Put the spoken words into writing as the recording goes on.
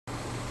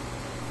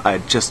I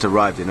had just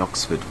arrived in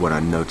Oxford when I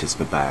noticed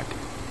the bag.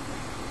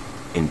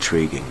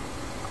 Intriguing.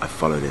 I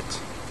followed it.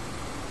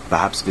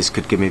 Perhaps this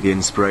could give me the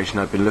inspiration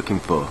I'd been looking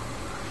for.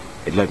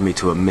 It led me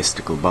to a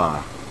mystical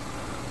bar.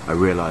 I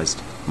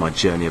realized my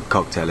journey of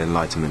cocktail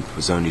enlightenment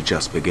was only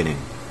just beginning.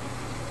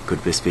 Could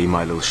this be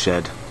my little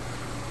shed?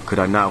 Could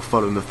I now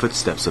follow in the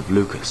footsteps of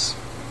Lucas?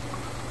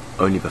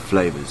 Only the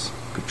flavors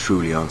could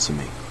truly answer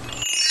me.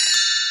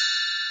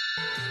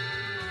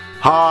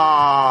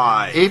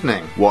 Hi!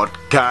 Evening. What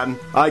can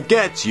I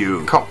get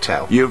you?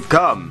 Cocktail. You've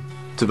come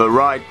to the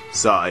right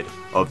side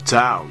of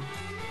town.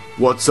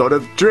 What sort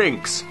of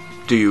drinks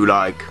do you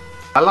like?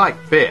 I like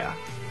beer.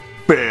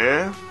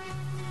 Beer?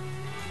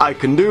 I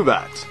can do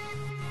that.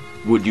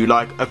 Would you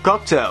like a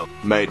cocktail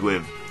made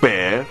with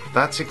beer?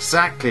 That's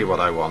exactly what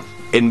I want.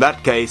 In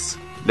that case,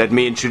 let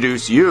me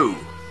introduce you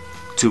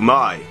to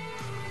my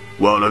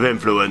world of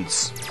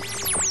influence.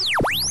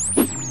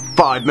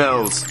 5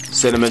 mils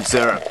cinnamon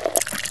syrup.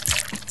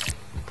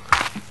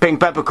 Pink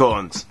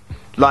peppercorns,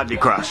 lightly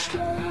crushed.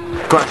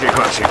 Crushy,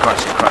 crushy,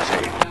 crushy,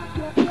 crushy.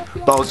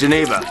 Bols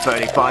Geneva,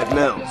 35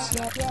 mils.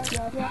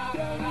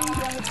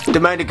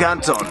 Domaine de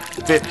Canton,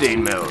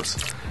 15 mils.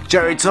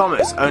 Jerry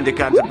Thomas, own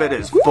decanter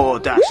bitters, 4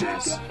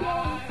 dashes.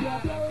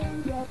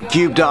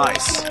 Cubed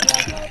ice.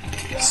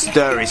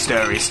 Stirry,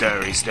 stirry,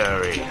 stirry,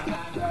 stirry.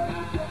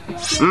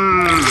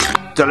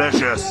 Mmm,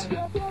 delicious.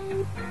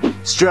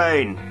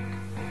 Strain,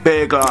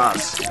 beer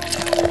glass.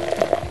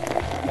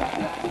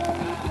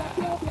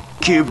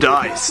 Cubed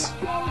ice.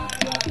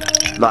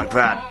 Like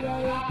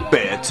that.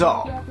 Beer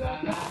top.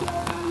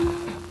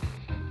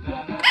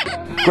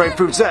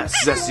 Grapefruit zest,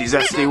 zesty,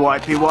 zesty,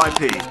 wipey,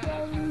 wipey.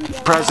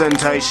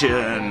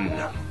 Presentation.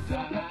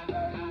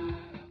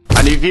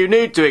 And if you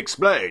need to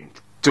explain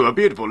to a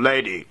beautiful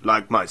lady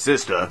like my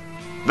sister,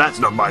 that's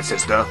not my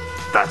sister,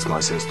 that's my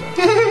sister.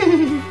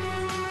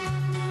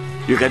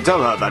 You can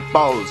tell her that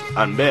Bols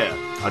and beer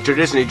are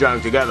traditionally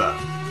drunk together,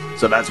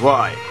 so that's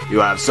why you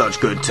have such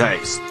good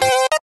taste.